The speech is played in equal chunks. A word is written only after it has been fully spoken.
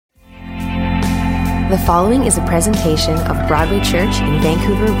The following is a presentation of Broadway Church in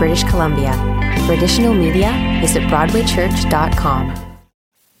Vancouver, British Columbia. For additional media, visit broadwaychurch.com.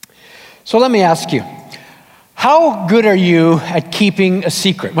 So let me ask you, how good are you at keeping a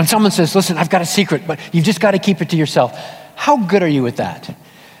secret? When someone says, listen, I've got a secret, but you've just got to keep it to yourself. How good are you at that?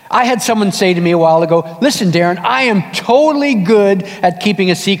 I had someone say to me a while ago, listen, Darren, I am totally good at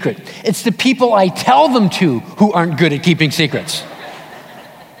keeping a secret. It's the people I tell them to who aren't good at keeping secrets.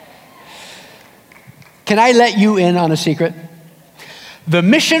 Can I let you in on a secret? The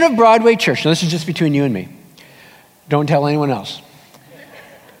mission of Broadway Church, now this is just between you and me. Don't tell anyone else.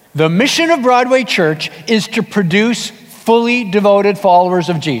 The mission of Broadway Church is to produce fully devoted followers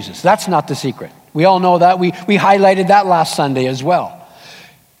of Jesus. That's not the secret. We all know that. We highlighted that last Sunday as well.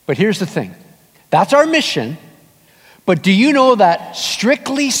 But here's the thing. That's our mission. But do you know that,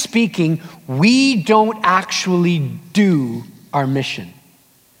 strictly speaking, we don't actually do our mission?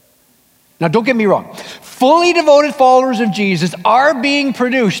 Now, don't get me wrong. Fully devoted followers of Jesus are being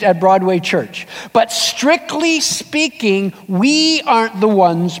produced at Broadway Church. But strictly speaking, we aren't the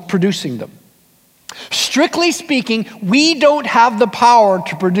ones producing them. Strictly speaking, we don't have the power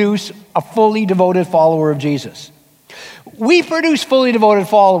to produce a fully devoted follower of Jesus. We produce fully devoted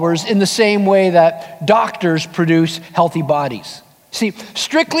followers in the same way that doctors produce healthy bodies. See,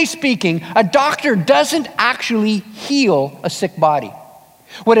 strictly speaking, a doctor doesn't actually heal a sick body.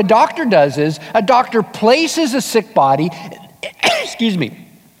 What a doctor does is, a doctor places a sick body, excuse me,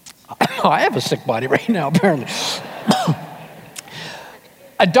 I have a sick body right now, apparently.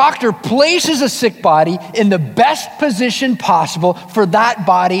 A doctor places a sick body in the best position possible for that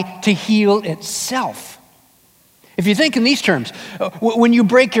body to heal itself. If you think in these terms, when you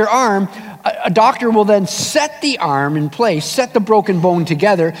break your arm, a doctor will then set the arm in place, set the broken bone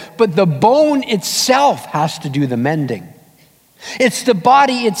together, but the bone itself has to do the mending. It's the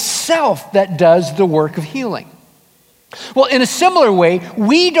body itself that does the work of healing. Well, in a similar way,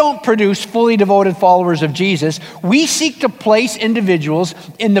 we don't produce fully devoted followers of Jesus. We seek to place individuals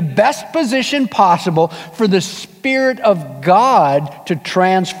in the best position possible for the Spirit of God to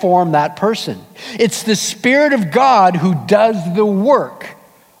transform that person. It's the Spirit of God who does the work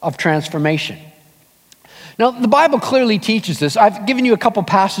of transformation. Now, the Bible clearly teaches this. I've given you a couple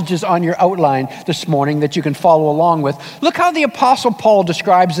passages on your outline this morning that you can follow along with. Look how the Apostle Paul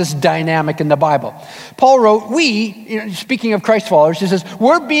describes this dynamic in the Bible. Paul wrote, speaking of Christ followers, he says,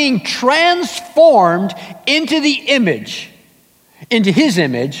 we're being transformed into his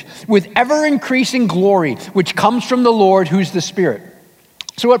image, with ever-increasing glory, which comes from the Lord, who's the Spirit.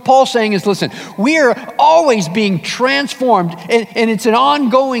 So what Paul's saying is, listen, we are always being transformed, and it's an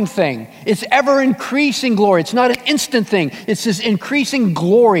ongoing thing. It's ever-increasing glory. It's not an instant thing. It's this increasing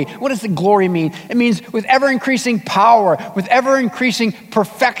glory. What does the glory mean? It means with ever-increasing power, with ever-increasing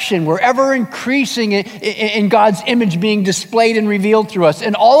perfection. We're ever-increasing in God's image being displayed and revealed through us.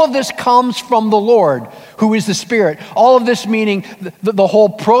 And all of this comes from the Lord, who is the Spirit. All of this meaning the whole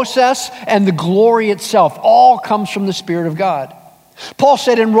process and the glory itself all comes from the Spirit of God. Paul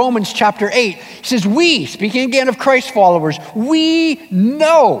said in Romans chapter 8, he says, we, speaking again of Christ followers, we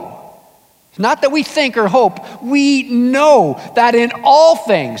know, not that we think or hope, we know that in all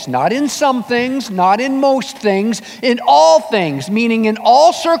things, not in some things, not in most things, in all things, meaning in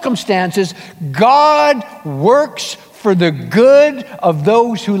all circumstances, God works for the good of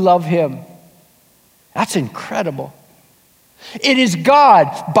those who love him. That's incredible. It is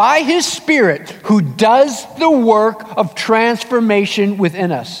God, by his Spirit, who does the work of transformation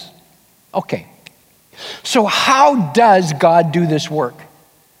within us. Okay, so how does God do this work?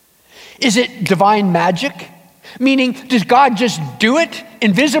 Is it divine magic? Meaning, does God just do it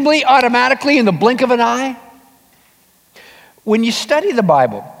invisibly, automatically, in the blink of an eye? When you study the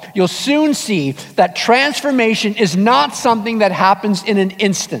Bible, you'll soon see that transformation is not something that happens in an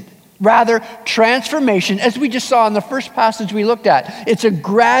instant. Rather, transformation, as we just saw in the first passage we looked at, it's a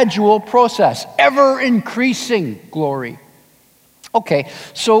gradual process, ever-increasing glory. Okay,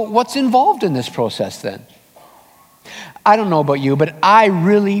 so what's involved in this process then? I don't know about you, but I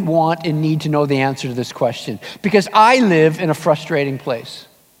really want and need to know the answer to this question, because I live in a frustrating place.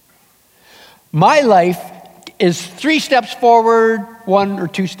 My life is 3 steps forward, 1 or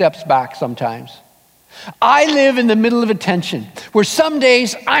 2 steps back sometimes. I live in the middle of a tension where some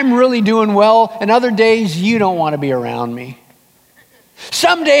days I'm really doing well and other days you don't want to be around me.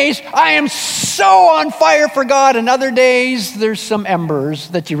 Some days I am so on fire for God and other days there's some embers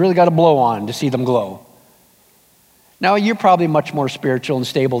that you really got to blow on to see them glow. Now, you're probably much more spiritual and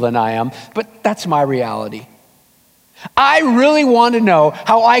stable than I am, but that's my reality. I really want to know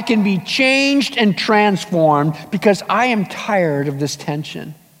how I can be changed and transformed because I am tired of this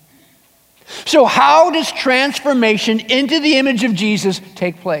tension. So how does transformation into the image of Jesus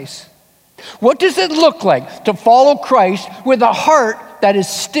take place? What does it look like to follow Christ with a heart that is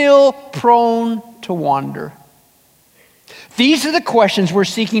still prone to wander? These are the questions we're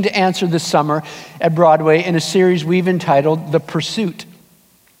seeking to answer this summer at Broadway in a series we've entitled The Pursuit.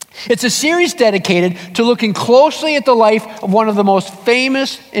 It's a series dedicated to looking closely at the life of one of the most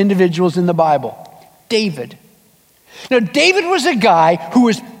famous individuals in the Bible, David. Now, David was a guy who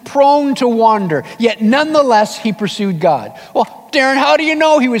was prone to wander, yet nonetheless he pursued God. Well, Darren, how do you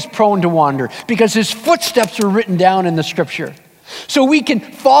know he was prone to wander? Because his footsteps were written down in the scripture. So we can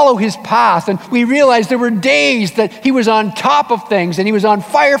follow his path, and we realize there were days that he was on top of things and he was on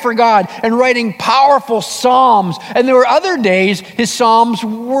fire for God and writing powerful psalms. And there were other days his psalms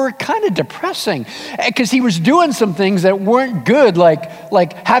were kind of depressing because he was doing some things that weren't good,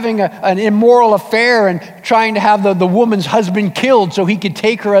 like having an immoral affair and trying to have the woman's husband killed so he could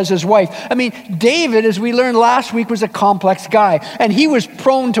take her as his wife. I mean, David, as we learned last week, was a complex guy, and he was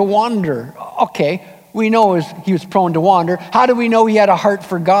prone to wander. Okay. We know he was prone to wander. How do we know he had a heart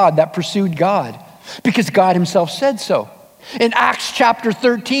for God that pursued God? Because God himself said so. In Acts chapter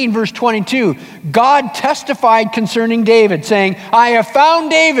 13, verse 22, God testified concerning David, saying, I have found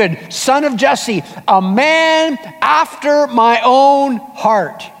David, son of Jesse, a man after my own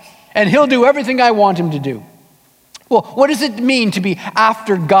heart, and he'll do everything I want him to do. Well, what does it mean to be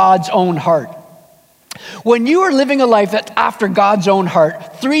after God's own heart? When you are living a life that's after God's own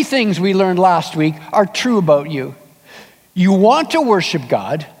heart, three things we learned last week are true about you. You want to worship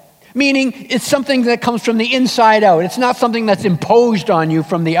God, meaning it's something that comes from the inside out. It's not something that's imposed on you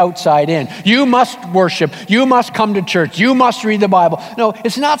from the outside in. You must worship. You must come to church. You must read the Bible. No,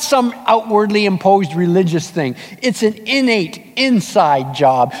 it's not some outwardly imposed religious thing. It's an innate inside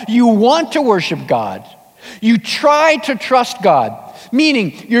job. You want to worship God. You try to trust God.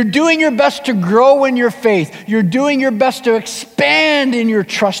 Meaning, you're doing your best to grow in your faith. You're doing your best to expand in your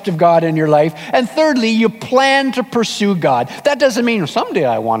trust of God in your life. And thirdly, you plan to pursue God. That doesn't mean someday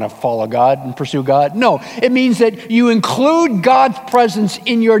I want to follow God and pursue God. No, it means that you include God's presence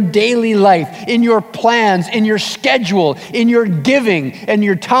in your daily life, in your plans, in your schedule, in your giving, and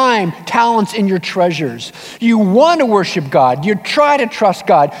your time, talents, and your treasures. You want to worship God. You try to trust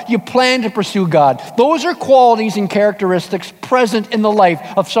God. You plan to pursue God. Those are qualities and characteristics present in the life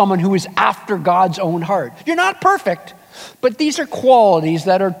of someone who is after God's own heart. You're not perfect, but these are qualities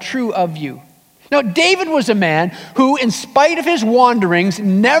that are true of you. Now, David was a man who, in spite of his wanderings,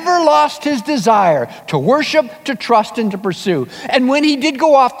 never lost his desire to worship, to trust, and to pursue. And when he did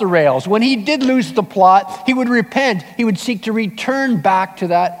go off the rails, when he did lose the plot, he would repent. He would seek to return back to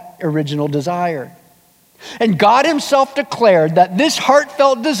that original desire. And God himself declared that this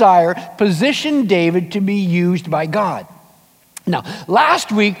heartfelt desire positioned David to be used by God. Now,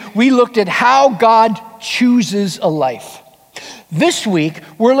 last week, we looked at how God chooses a life. This week,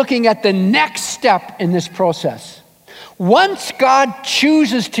 we're looking at the next step in this process. Once God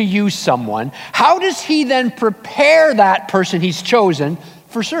chooses to use someone, how does he then prepare that person he's chosen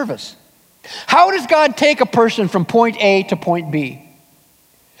for service? How does God take a person from point A to point B?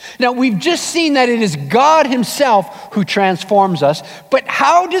 Now, we've just seen that it is God himself who transforms us, but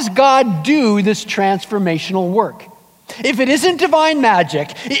how does God do this transformational work? If it isn't divine magic,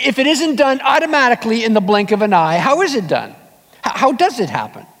 if it isn't done automatically in the blink of an eye, how is it done? How does it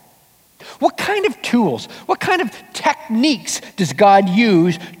happen? What kind of tools, what kind of techniques does God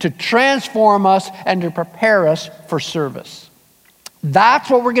use to transform us and to prepare us for service? That's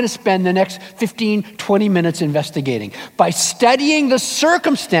what we're going to spend the next 15, 20 minutes investigating by studying the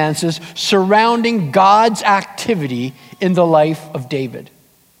circumstances surrounding God's activity in the life of David.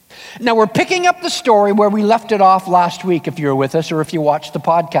 Now, we're picking up the story where we left it off last week, if you're with us or if you watched the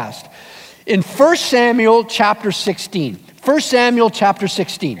podcast. In 1 Samuel chapter 16. 1 Samuel chapter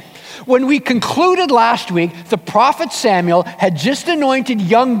 16. When we concluded last week, the prophet Samuel had just anointed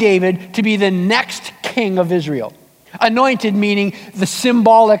young David to be the next king of Israel. Anointed meaning the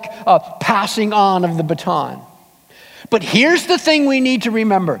symbolic passing on of the baton. But here's the thing we need to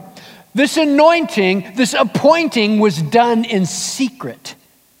remember. This anointing, this appointing was done in secret.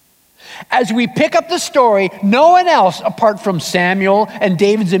 As we pick up the story, no one else apart from Samuel and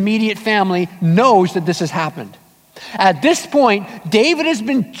David's immediate family knows that this has happened. At this point, David has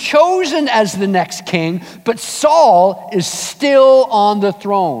been chosen as the next king, but Saul is still on the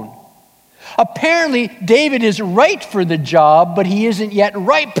throne. Apparently, David is right for the job, but he isn't yet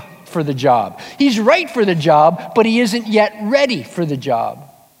ripe for the job. He's right for the job, but he isn't yet ready for the job.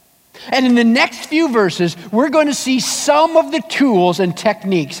 And in the next few verses, we're going to see some of the tools and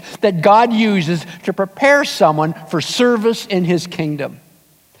techniques that God uses to prepare someone for service in his kingdom.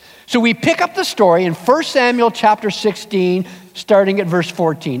 So we pick up the story in 1 Samuel chapter 16, starting at verse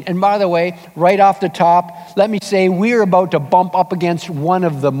 14. And by the way, right off the top, let me say we're about to bump up against one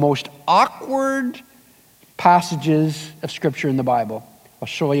of the most awkward passages of Scripture in the Bible. I'll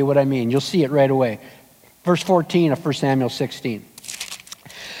show you what I mean. You'll see it right away. Verse 14 of 1 Samuel 16.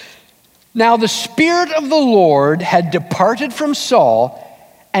 Now the Spirit of the Lord had departed from Saul,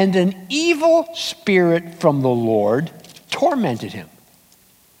 and an evil spirit from the Lord tormented him.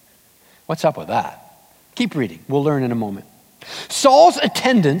 What's up with that? Keep reading. We'll learn in a moment. Saul's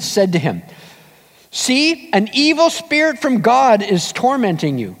attendants said to him, "See, an evil spirit from God is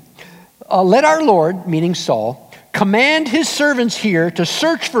tormenting you. Let our Lord," meaning Saul, "command his servants here to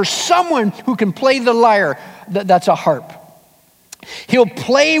search for someone who can play the lyre," that's a harp. "He'll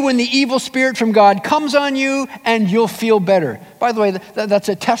play when the evil spirit from God comes on you, and you'll feel better." By the way, that's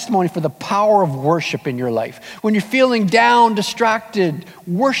a testimony for the power of worship in your life. When you're feeling down, distracted,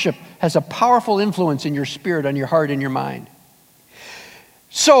 worship has a powerful influence in your spirit, on your heart, and your mind.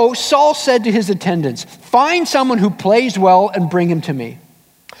 So Saul said to his attendants, "Find someone who plays well and bring him to me."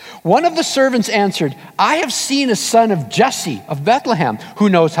 One of the servants answered, "I have seen a son of Jesse of Bethlehem who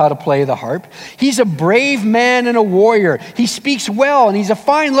knows how to play the harp. He's a brave man and a warrior. He speaks well, and he's a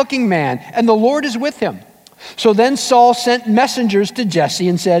fine-looking man, and the Lord is with him." So then Saul sent messengers to Jesse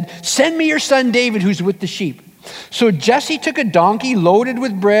and said, "Send me your son David who's with the sheep." So Jesse took a donkey loaded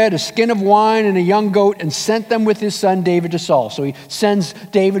with bread, a skin of wine, and a young goat, and sent them with his son David to Saul. So he sends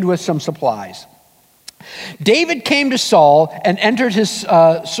David with some supplies. David came to Saul and entered his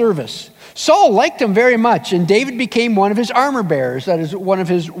service. Saul liked him very much, and David became one of his armor bearers, that is, one of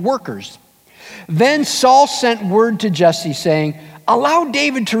his workers. Then Saul sent word to Jesse, saying, "Allow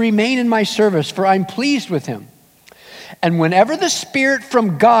David to remain in my service, for I'm pleased with him." And whenever the Spirit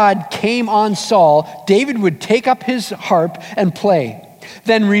from God came on Saul, David would take up his harp and play.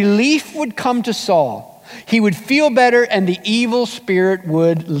 Then relief would come to Saul. He would feel better, and the evil spirit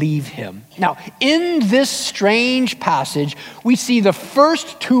would leave him. Now, in this strange passage, we see the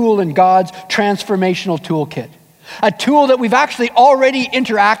first tool in God's transformational toolkit, a tool that we've actually already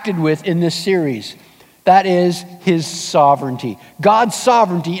interacted with in this series. That is his sovereignty. God's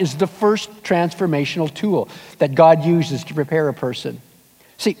sovereignty is the first transformational tool that God uses to prepare a person.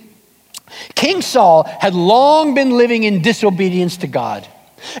 See, King Saul had long been living in disobedience to God.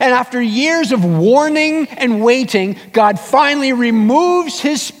 And after years of warning and waiting, God finally removes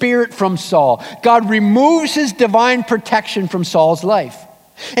his spirit from Saul. God removes his divine protection from Saul's life.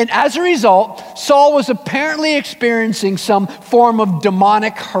 And as a result, Saul was apparently experiencing some form of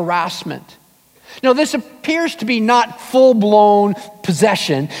demonic harassment. Now, this appears to be not full-blown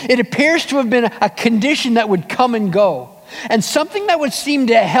possession. It appears to have been a condition that would come and go. And something that would seem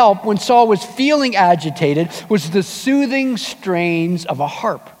to help when Saul was feeling agitated was the soothing strains of a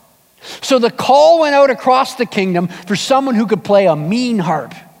harp. So the call went out across the kingdom for someone who could play a mean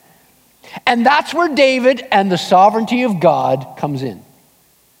harp. And that's where David and the sovereignty of God comes in.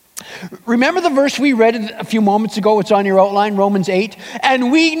 Remember the verse we read a few moments ago? It's on your outline, Romans 8.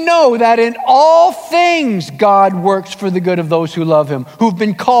 "And we know that in all things God works for the good of those who love him, who've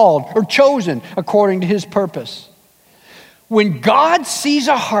been called or chosen according to his purpose." When God sees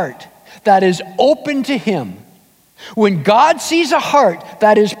a heart that is open to him, when God sees a heart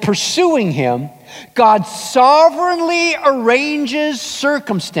that is pursuing him, God sovereignly arranges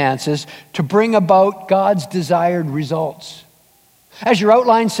circumstances to bring about God's desired results. As your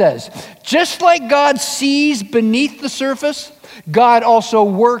outline says, just like God sees beneath the surface, God also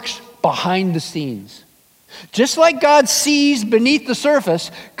works behind the scenes. Just like God sees beneath the surface,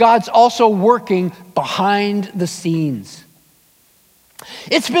 God's also working behind the scenes.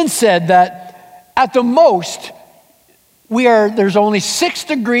 It's been said that at the most, there's only 6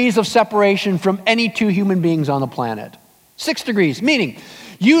 degrees of separation from any two human beings on the planet. 6 degrees, meaning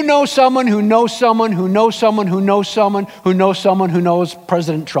you know someone who knows someone who knows someone who knows someone who knows someone who knows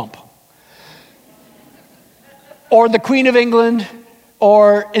President Trump. Or the Queen of England,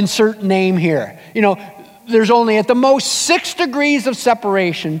 or insert name here. You know, there's only at the most 6 degrees of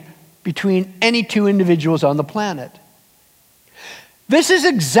separation between any two individuals on the planet. This is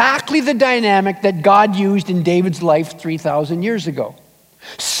exactly the dynamic that God used in David's life 3,000 years ago.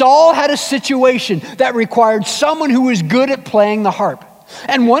 Saul had a situation that required someone who was good at playing the harp.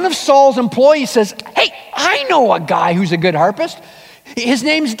 And one of Saul's employees says, "Hey, I know a guy who's a good harpist. His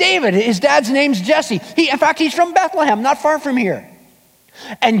name's David. His dad's name's Jesse. In fact, he's from Bethlehem, not far from here."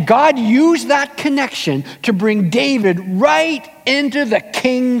 And God used that connection to bring David right into the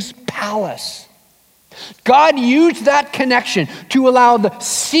king's palace. God used that connection to allow the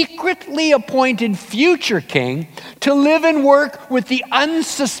secretly appointed future king to live and work with the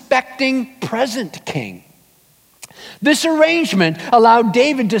unsuspecting present king. This arrangement allowed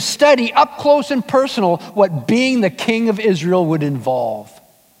David to study up close and personal what being the king of Israel would involve.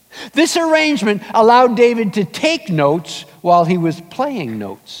 This arrangement allowed David to take notes while he was playing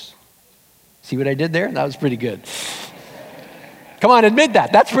notes. See what I did there? That was pretty good. Come on, admit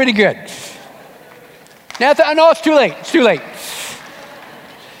that. That's pretty good. Now, I know it's too late. It's too late.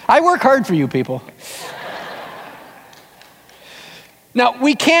 I work hard for you people. Now,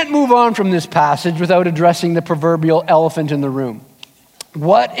 we can't move on from this passage without addressing the proverbial elephant in the room.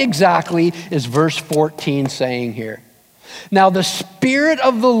 What exactly is verse 14 saying here? Now, the Spirit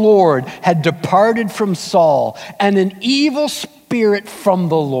of the Lord had departed from Saul, and an evil spirit from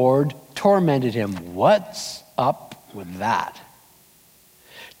the Lord tormented him. What's up with that?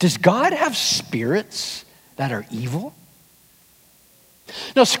 Does God have spirits that are evil?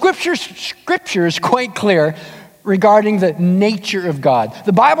 Now, Scripture is quite clear regarding the nature of God.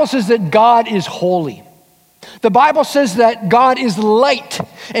 The Bible says that God is holy. The Bible says that God is light,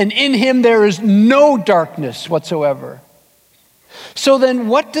 and in him there is no darkness whatsoever. So then,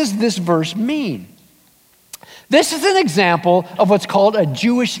 what does this verse mean? This is an example of what's called a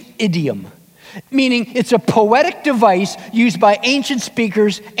Jewish idiom, meaning it's a poetic device used by ancient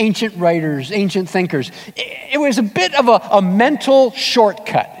speakers, ancient writers, ancient thinkers. It was a bit of a mental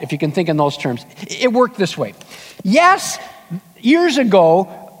shortcut, if you can think in those terms. It worked this way. Yes, years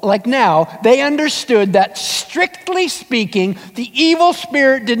ago, like now, they understood that strictly speaking, the evil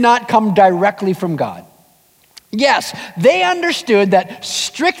spirit did not come directly from God. Yes, they understood that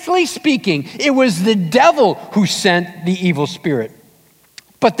strictly speaking, it was the devil who sent the evil spirit.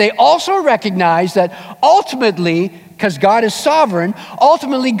 But they also recognized that ultimately, because God is sovereign,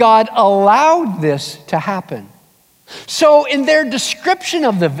 ultimately God allowed this to happen. So in their description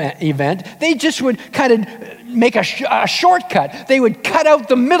of the event, they just would kind of make a shortcut. They would cut out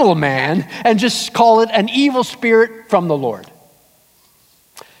the middleman and just call it an evil spirit from the Lord.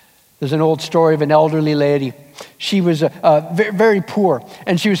 There's an old story of an elderly lady. She was very poor,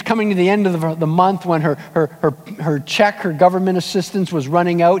 and she was coming to the end of the month when her check, her government assistance was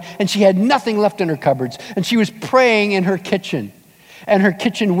running out, and she had nothing left in her cupboards. And she was praying in her kitchen, and her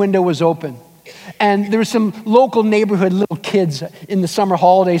kitchen window was open. And there were some local neighborhood little kids in the summer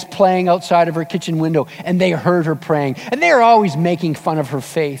holidays playing outside of her kitchen window, and they heard her praying. And they were always making fun of her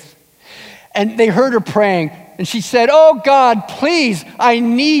faith. And they heard her praying, and she said, "Oh God, please, I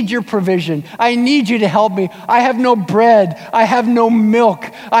need your provision. I need you to help me. I have no bread. I have no milk.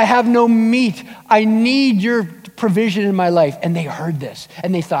 I have no meat. I need your provision in my life." And they heard this,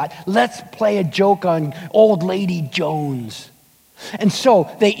 and they thought, let's play a joke on old lady Jones. And so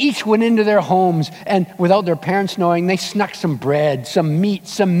they each went into their homes, and without their parents knowing, they snuck some bread, some meat,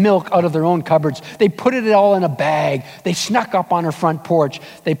 some milk out of their own cupboards. They put it all in a bag. They snuck up on her front porch.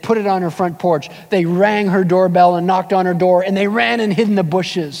 They put it on her front porch. They rang her doorbell and knocked on her door, and they ran and hid in the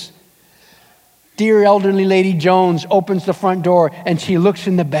bushes. Dear elderly lady Jones opens the front door, and she looks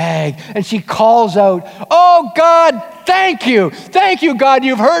in the bag, and she calls out, "Oh God, thank you. Thank you, God.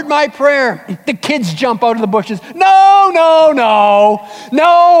 You've heard my prayer." The kids jump out of the bushes. No,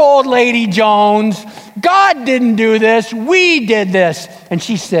 old lady Jones. God didn't do this. We did this. And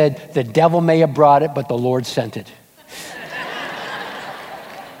she said, "The devil may have brought it, but the Lord sent it."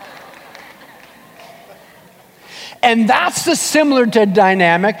 And that's the similar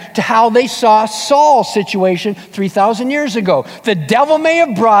dynamic to how they saw Saul's situation 3,000 years ago. The devil may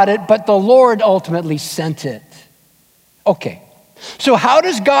have brought it, but the Lord ultimately sent it. Okay, so how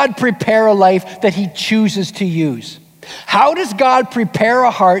does God prepare a life that he chooses to use? How does God prepare a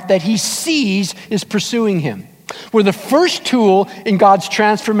heart that he sees is pursuing him? Well, the first tool in God's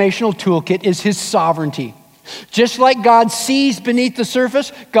transformational toolkit is his sovereignty. Just like God sees beneath the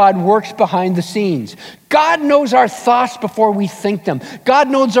surface, God works behind the scenes. God knows our thoughts before we think them. God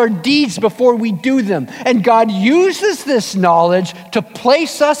knows our deeds before we do them. And God uses this knowledge to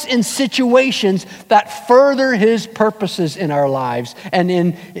place us in situations that further his purposes in our lives and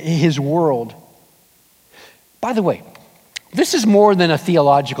in his world. By the way, this is more than a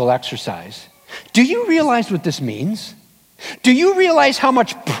theological exercise. Do you realize what this means? Do you realize how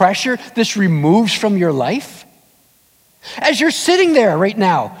much pressure this removes from your life? As you're sitting there right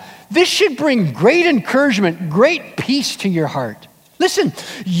now, this should bring great encouragement, great peace to your heart. Listen,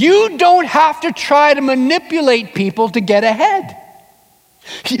 you don't have to try to manipulate people to get ahead.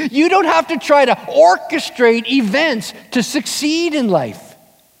 You don't have to try to orchestrate events to succeed in life.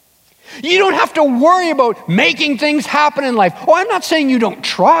 You don't have to worry about making things happen in life. Oh, I'm not saying you don't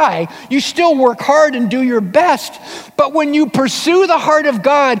try. You still work hard and do your best. But when you pursue the heart of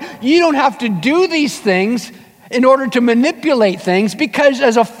God, you don't have to do these things in order to manipulate things, because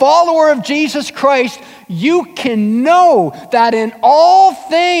as a follower of Jesus Christ, you can know that in all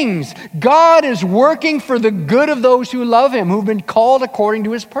things, God is working for the good of those who love him, who've been called according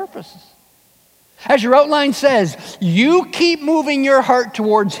to his purposes. As your outline says, you keep moving your heart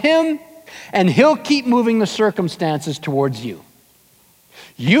towards him, and he'll keep moving the circumstances towards you.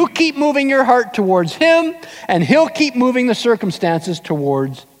 You keep moving your heart towards him, and he'll keep moving the circumstances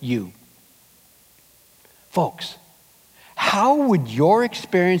towards you. Folks, how would your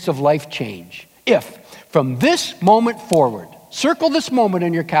experience of life change if, from this moment forward, circle this moment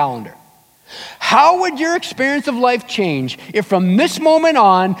in your calendar, how would your experience of life change if from this moment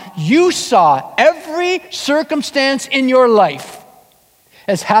on you saw every circumstance in your life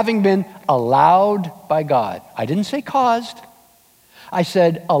as having been allowed by God? I didn't say caused. I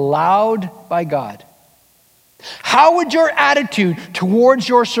said allowed by God. How would your attitude towards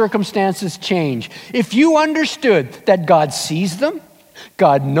your circumstances change if you understood that God sees them,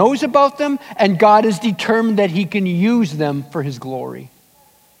 God knows about them, and God is determined that he can use them for his glory?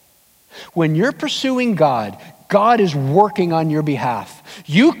 When you're pursuing God, God is working on your behalf.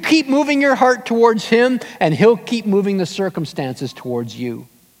 You keep moving your heart towards him, and he'll keep moving the circumstances towards you.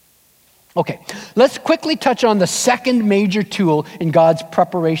 Okay, let's quickly touch on the second major tool in God's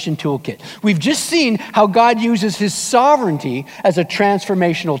preparation toolkit. We've just seen how God uses his sovereignty as a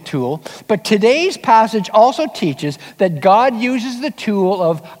transformational tool, but today's passage also teaches that God uses the tool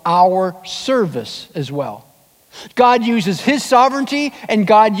of our service as well. God uses his sovereignty, and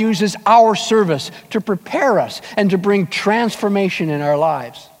God uses our service to prepare us and to bring transformation in our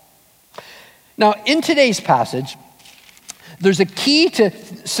lives. Now, in today's passage, there's a key to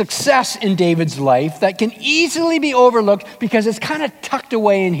success in David's life that can easily be overlooked because it's kind of tucked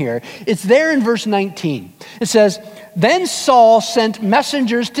away in here. It's there in verse 19. It says, "Then Saul sent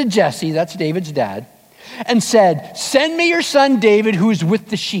messengers to Jesse," that's David's dad, "and said, 'Send me your son David who is with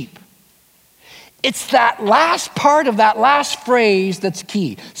the sheep.'" It's that last part of that last phrase that's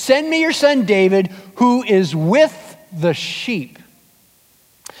key. "Send me your son David who is with the sheep."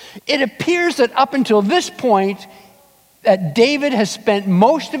 It appears that up until this point, that David has spent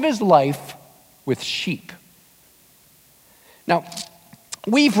most of his life with sheep. Now,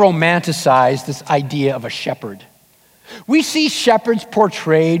 we've romanticized this idea of a shepherd. We see shepherds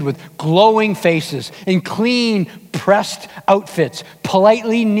portrayed with glowing faces in clean, pressed outfits,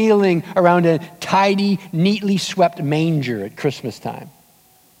 politely kneeling around a tidy, neatly swept manger at Christmas time.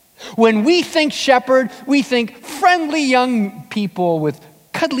 When we think shepherd, we think friendly young people with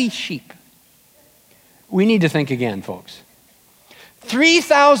cuddly sheep. We need to think again, folks.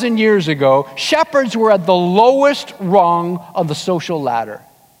 3,000 years ago, shepherds were at the lowest rung of the social ladder.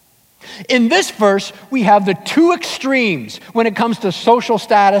 In this verse, we have the two extremes when it comes to social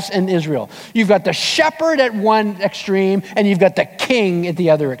status in Israel. You've got the shepherd at one extreme, and you've got the king at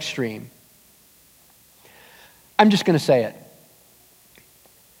the other extreme. I'm just going to say it.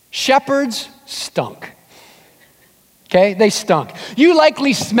 Shepherds stunk. Okay, they stunk. You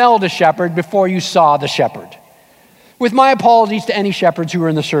likely smelled a shepherd before you saw the shepherd. With my apologies to any shepherds who were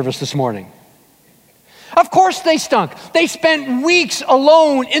in the service this morning. Of course they stunk. They spent weeks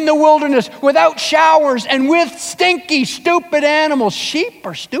alone in the wilderness without showers and with stinky, stupid animals. Sheep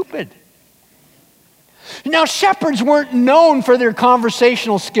are stupid. Now, shepherds weren't known for their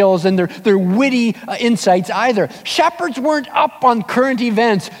conversational skills and their witty insights either. Shepherds weren't up on current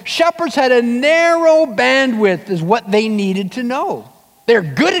events. Shepherds had a narrow bandwidth as what they needed to know. They're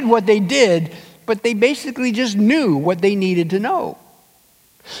good at what they did, but they basically just knew what they needed to know.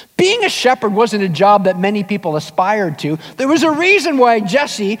 Being a shepherd wasn't a job that many people aspired to. There was a reason why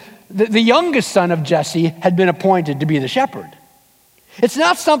Jesse, the youngest son of Jesse, had been appointed to be the shepherd. It's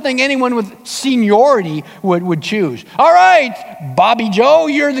not something anyone with seniority would choose. All right, Bobby Joe,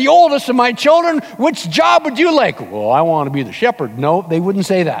 you're the oldest of my children. Which job would you like? Well, I want to be the shepherd. No, they wouldn't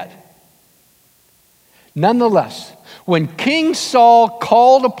say that. Nonetheless, when King Saul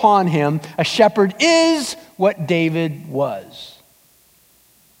called upon him, a shepherd is what David was.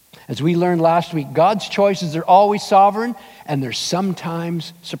 As we learned last week, God's choices are always sovereign, and they're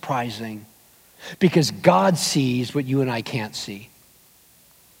sometimes surprising because God sees what you and I can't see.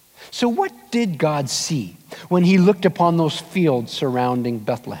 So what did God see when he looked upon those fields surrounding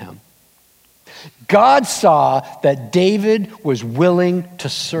Bethlehem? God saw that David was willing to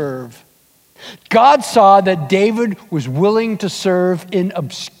serve. God saw that David was willing to serve in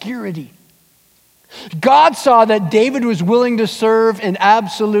obscurity. God saw that David was willing to serve in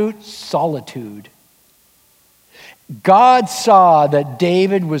absolute solitude. God saw that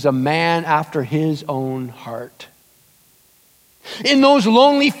David was a man after his own heart. In those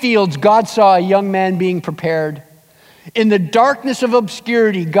lonely fields, God saw a young man being prepared. In the darkness of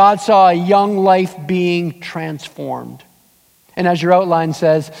obscurity, God saw a young life being transformed. And as your outline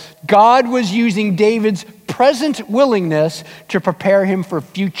says, God was using David's present willingness to prepare him for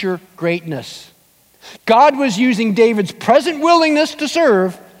future greatness. God was using David's present willingness to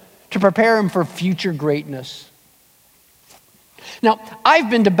serve to prepare him for future greatness. Now, I've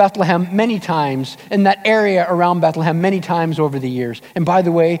been to Bethlehem many times, in that area around Bethlehem many times over the years. And by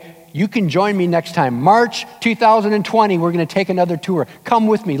the way, you can join me next time. March 2020, we're going to take another tour. Come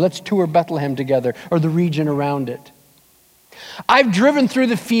with me. Let's tour Bethlehem together, or the region around it. I've driven through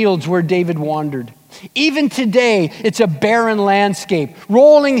the fields where David wandered. Even today, it's a barren landscape,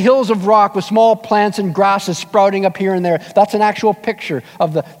 rolling hills of rock with small plants and grasses sprouting up here and there. That's an actual picture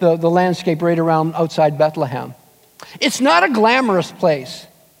of the landscape right around outside Bethlehem. It's not a glamorous place,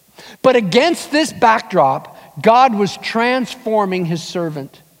 but against this backdrop, God was transforming his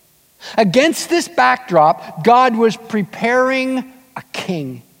servant. Against this backdrop, God was preparing a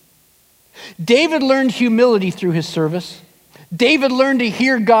king. David learned humility through his service. David learned to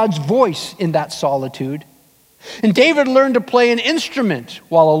hear God's voice in that solitude. And David learned to play an instrument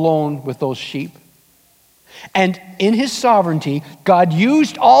while alone with those sheep. And in his sovereignty, God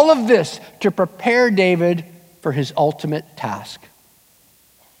used all of this to prepare David for his ultimate task.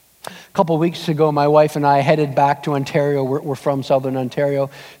 A couple weeks ago, my wife and I headed back to Ontario. We're from Southern Ontario,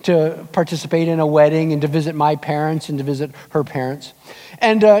 to participate in a wedding and to visit my parents and to visit her parents.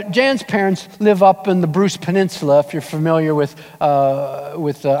 And Jan's parents live up in the Bruce Peninsula, if you're familiar with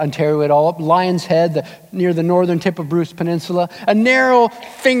Ontario at all, up Lion's Head, near the northern tip of Bruce Peninsula. A narrow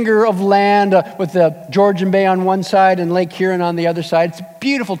finger of land with the Georgian Bay on one side and Lake Huron on the other side. It's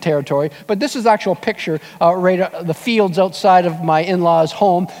beautiful territory, but this is actual picture the fields outside of my in-laws'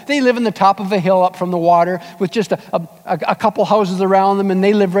 home. They live in the top of a hill up from the water with just a couple houses around them, and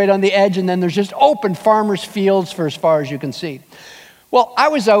they live right on the edge, and then there's just open farmers' fields for as far as you can see. Well, I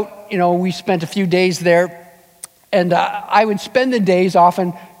was out, we spent a few days there, and I would spend the days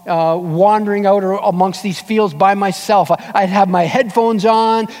often wandering out amongst these fields by myself. I'd have my headphones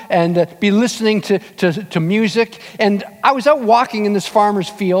on and be listening to music, and I was out walking in this farmer's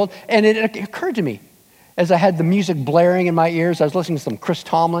field, and it occurred to me, as I had the music blaring in my ears, I was listening to some Chris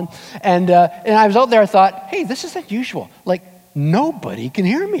Tomlin, and I was out there, I thought, hey, this is unusual. Like, nobody can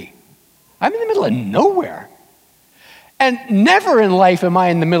hear me. I'm in the middle of nowhere. And never in life am I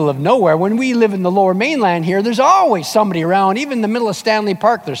in the middle of nowhere. When we live in the Lower Mainland here, there's always somebody around. Even in the middle of Stanley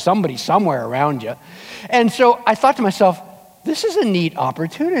Park, there's somebody somewhere around you. And so I thought to myself, this is a neat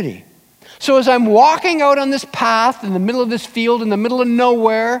opportunity. So as I'm walking out on this path in the middle of this field, in the middle of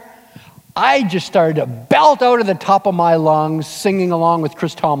nowhere, I just started to belt out of the top of my lungs, singing along with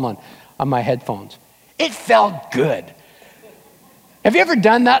Chris Tomlin on my headphones. It felt good. Have you ever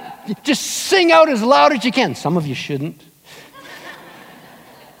done that? Just sing out as loud as you can. Some of you shouldn't.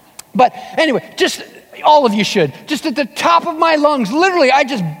 But anyway, just all of you should. Just at the top of my lungs, literally, I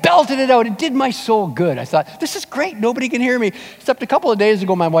just belted it out. It did my soul good. I thought, this is great. Nobody can hear me. Except a couple of days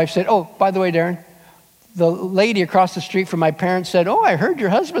ago, my wife said, oh, by the way, Darren, the lady across the street from my parents said, oh, I heard your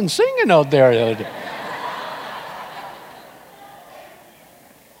husband singing out there the other day.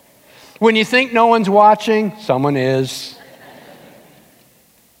 When you think no one's watching, someone is.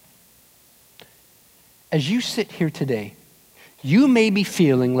 As you sit here today, you may be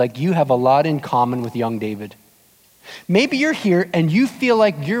feeling like you have a lot in common with young David. Maybe you're here and you feel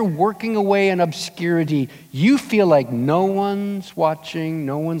like you're working away in obscurity. You feel like no one's watching,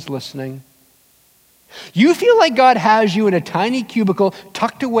 no one's listening. You feel like God has you in a tiny cubicle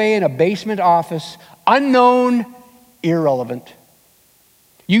tucked away in a basement office, unknown, irrelevant.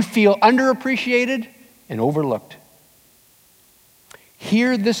 You feel underappreciated and overlooked.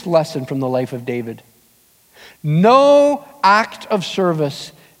 Hear this lesson from the life of David. No act of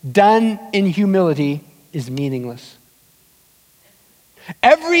service done in humility is meaningless.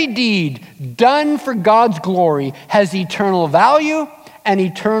 Every deed done for God's glory has eternal value and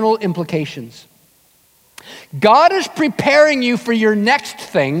eternal implications. God is preparing you for your next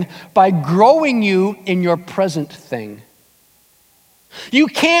thing by growing you in your present thing. You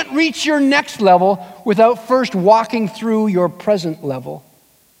can't reach your next level without first walking through your present level.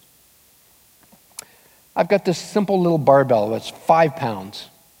 I've got this simple little barbell that's 5 pounds.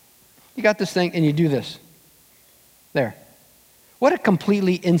 You got this thing and you do this. There. What a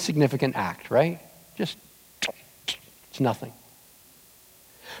completely insignificant act, right? Just, it's nothing.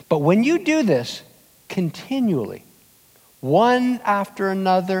 But when you do this, continually, one after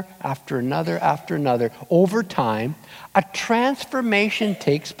another, after another, after another, over time, a transformation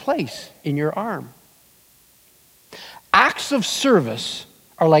takes place in your arm. Acts of service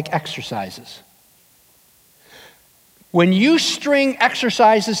are like exercises. When you string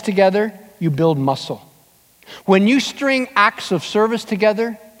exercises together, you build muscle. When you string acts of service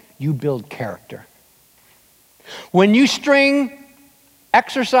together, you build character. When you string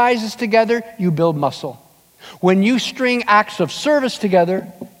exercises together, you build muscle. When you string acts of service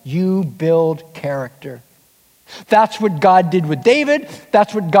together, you build character. That's what God did with David.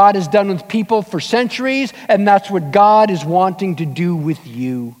 That's what God has done with people for centuries. And that's what God is wanting to do with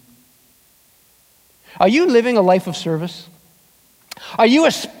you. Are you living a life of service? Are you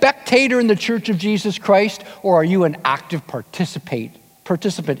a spectator in the Church of Jesus Christ, or are you an active participant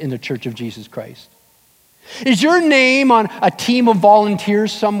in the Church of Jesus Christ? Is your name on a team of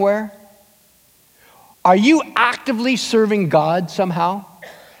volunteers somewhere? Are you actively serving God somehow?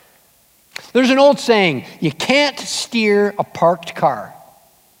 There's an old saying, you can't steer a parked car.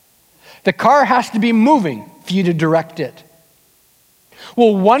 The car has to be moving for you to direct it.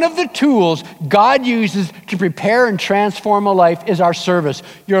 Well, one of the tools God uses to prepare and transform a life is our service.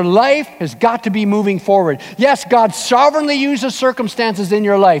 Your life has got to be moving forward. Yes, God sovereignly uses circumstances in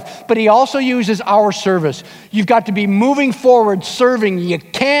your life, but he also uses our service. You've got to be moving forward, serving. You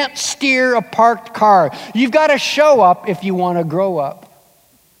can't steer a parked car. You've got to show up if you want to grow up.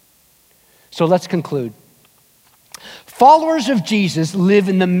 So let's conclude. Followers of Jesus live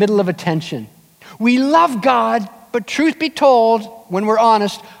in the middle of a tension. We love God, but truth be told, when we're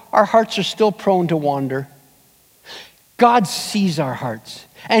honest, our hearts are still prone to wander. God sees our hearts,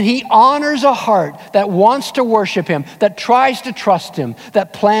 and he honors a heart that wants to worship him, that tries to trust him,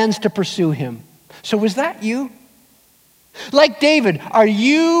 that plans to pursue him. So is that you? Like David, are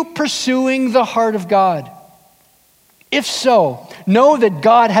you pursuing the heart of God? If so, know that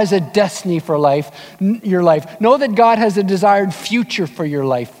God has a destiny for your life. Know that God has a desired future for your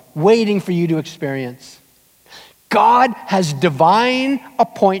life, waiting for you to experience. God has divine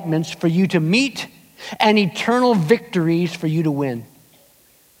appointments for you to meet and eternal victories for you to win.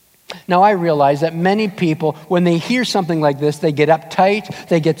 Now, I realize that many people, when they hear something like this, they get uptight,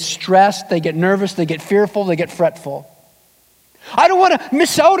 they get stressed, they get nervous, they get fearful, they get fretful. I don't want to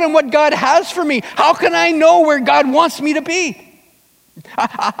miss out on what God has for me. How can I know where God wants me to be?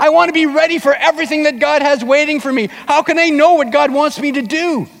 I want to be ready for everything that God has waiting for me. How can I know what God wants me to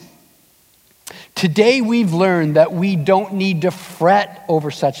do? Today we've learned that we don't need to fret over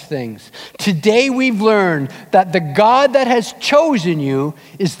such things. Today we've learned that the God that has chosen you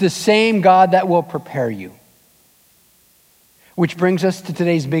is the same God that will prepare you. Which brings us to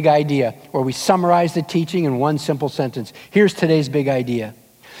today's big idea, where we summarize the teaching in one simple sentence. Here's today's big idea.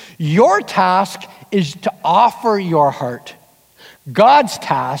 Your task is to offer your heart. God's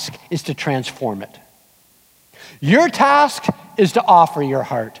task is to transform it. Your task is to offer your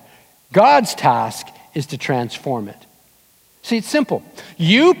heart. God's task is to transform it. See, it's simple.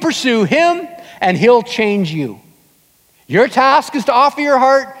 You pursue him, and he'll change you. Your task is to offer your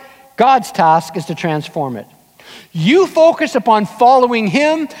heart. God's task is to transform it. You focus upon following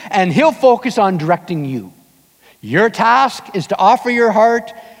him, and he'll focus on directing you. Your task is to offer your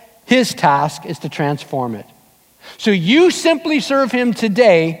heart. His task is to transform it. So you simply serve him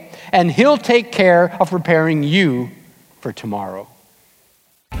today, and he'll take care of preparing you for tomorrow.